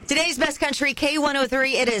Today's Best Country,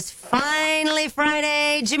 K103. It is finally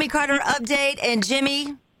Friday. Jimmy Carter update and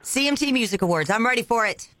Jimmy, CMT Music Awards. I'm ready for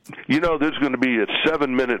it. You know, there's going to be a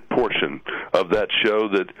 7-minute portion of that show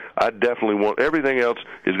that I definitely want. Everything else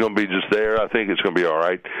is going to be just there. I think it's going to be all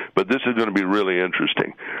right. But this is going to be really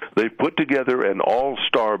interesting. They've put together an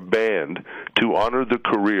all-star band to honor the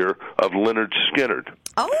career of Leonard Skinner.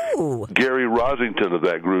 Oh. Gary Rosington of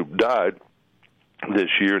that group died this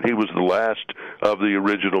year, and he was the last of the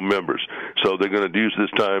original members. So they're going to use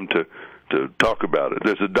this time to talk about it.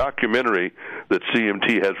 There's a documentary that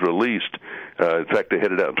CMT has released. In fact, they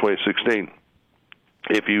had it out in 2016,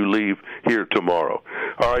 If You Leave Here Tomorrow.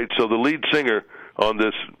 All right, so the lead singer on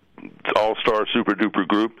this all-star super-duper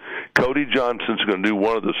group, Cody Johnson's going to do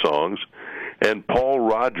one of the songs, and Paul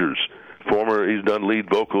Rogers, he's done lead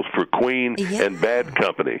vocals for Queen and Bad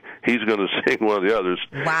Company. He's going to sing one of the others.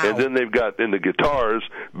 Wow. And then they've got in the guitars,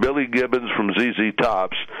 Billy Gibbons from ZZ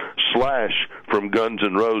Tops, Slash from Guns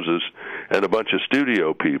N' Roses, and a bunch of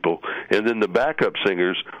studio people. And then the backup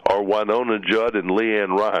singers are Winona Judd and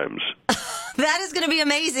Leanne Rimes. That is going to be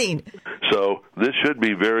amazing. So this should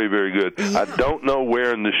be very, very good. Yeah. I don't know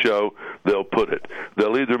where in the show they'll put it.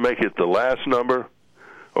 They'll either make it the last number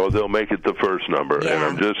or they'll make it the first number, Yeah. and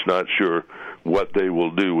I'm just not sure what they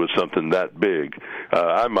will do with something that big.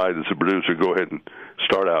 I might, as a producer, go ahead and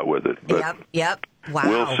start out with it. But Yep. Wow.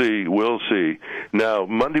 We'll see. Now,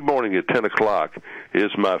 Monday morning at 10 o'clock is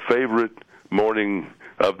my favorite morning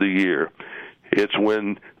of the year. It's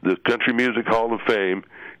when the Country Music Hall of Fame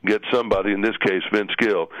gets somebody, in this case Vince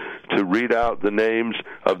Gill, to read out the names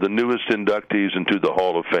of the newest inductees into the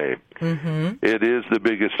Hall of Fame. Mm-hmm. It is the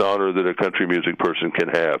biggest honor that a country music person can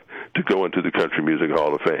have, to go into the Country Music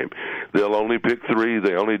Hall of Fame. They'll only pick 3.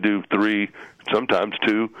 They only do 3, sometimes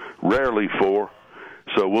 2, rarely 4.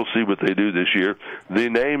 So we'll see what they do this year. The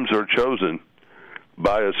names are chosen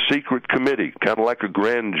by a secret committee, kind of like a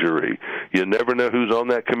grand jury. You never know who's on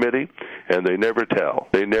that committee, and they never tell.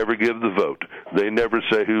 They never give the vote. They never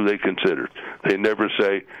say who they considered. They never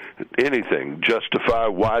say anything, justify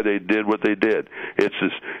why they did what they did.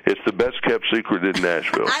 It's the best-kept secret in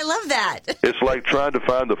Nashville. I love that. It's like trying to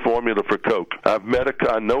find the formula for Coke. I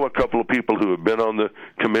know a couple of people who have been on the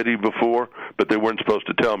committee before, but they weren't supposed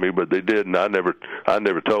to tell me, but they did, and I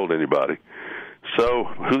never told anybody. So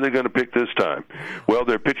who are they going to pick this time? Well,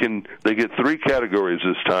 they get 3 categories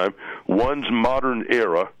this time. One's modern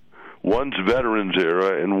era, one's veterans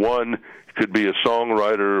era, and one could be a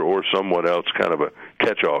songwriter or someone else, kind of a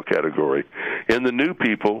catch-all category. In the new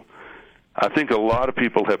people, I think a lot of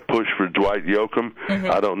people have pushed for Dwight Yoakam.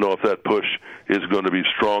 Mm-hmm. I don't know if that push is going to be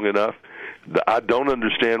strong enough. I don't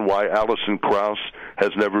understand why Alison Krauss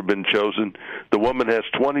has never been chosen. The woman has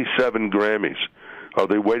 27 Grammys. Are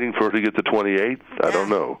they waiting for her to get the 28th? I don't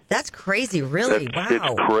know. That's crazy, really. Wow.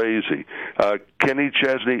 It's crazy. Kenny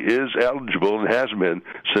Chesney is eligible and has been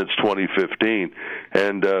since 2015.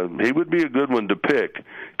 And he would be a good one to pick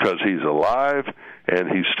because he's alive and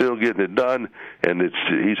he's still getting it done. And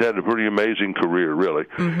he's had a pretty amazing career, really.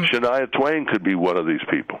 Mm-hmm. Shania Twain could be one of these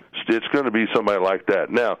people. It's going to be somebody like that.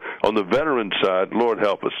 Now, on the veteran side, Lord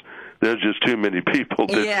help us, there's just too many people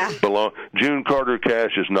that belong. June Carter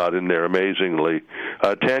Cash is not in there, amazingly.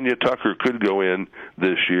 Tanya Tucker could go in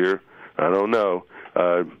this year. I don't know.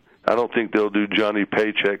 I don't think they'll do Johnny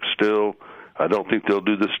Paycheck still. I don't think they'll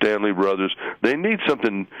do the Stanley Brothers. They need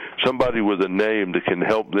somebody with a name that can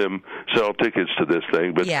help them sell tickets to this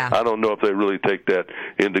thing. But I don't know if they really take that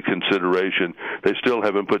into consideration. They still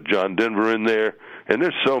haven't put John Denver in there. And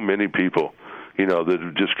there's so many people, that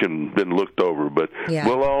have just been looked over. But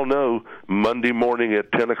we'll all know Monday morning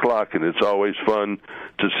at 10 o'clock, and it's always fun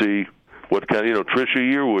to see what kind Trisha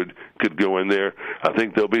Yearwood could go in there. I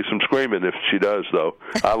think there'll be some screaming if she does, though.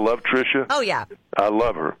 I love Trisha. Oh, yeah. I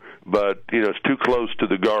love her. But, it's too close to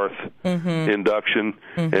the Garth induction,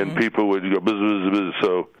 and people would go buzz, buzz, buzz.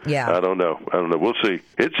 So I don't know. We'll see.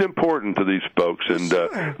 It's important to these folks, and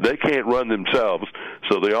they can't run themselves,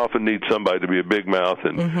 so they often need somebody to be a big mouth,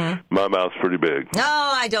 and my mouth's pretty big. No,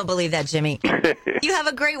 I don't believe that, Jimmy. You have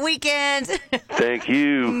a great weekend. Thank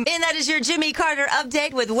you. And that is your Jimmy Carter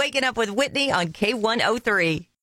update with Waking Up with Whitney on K103.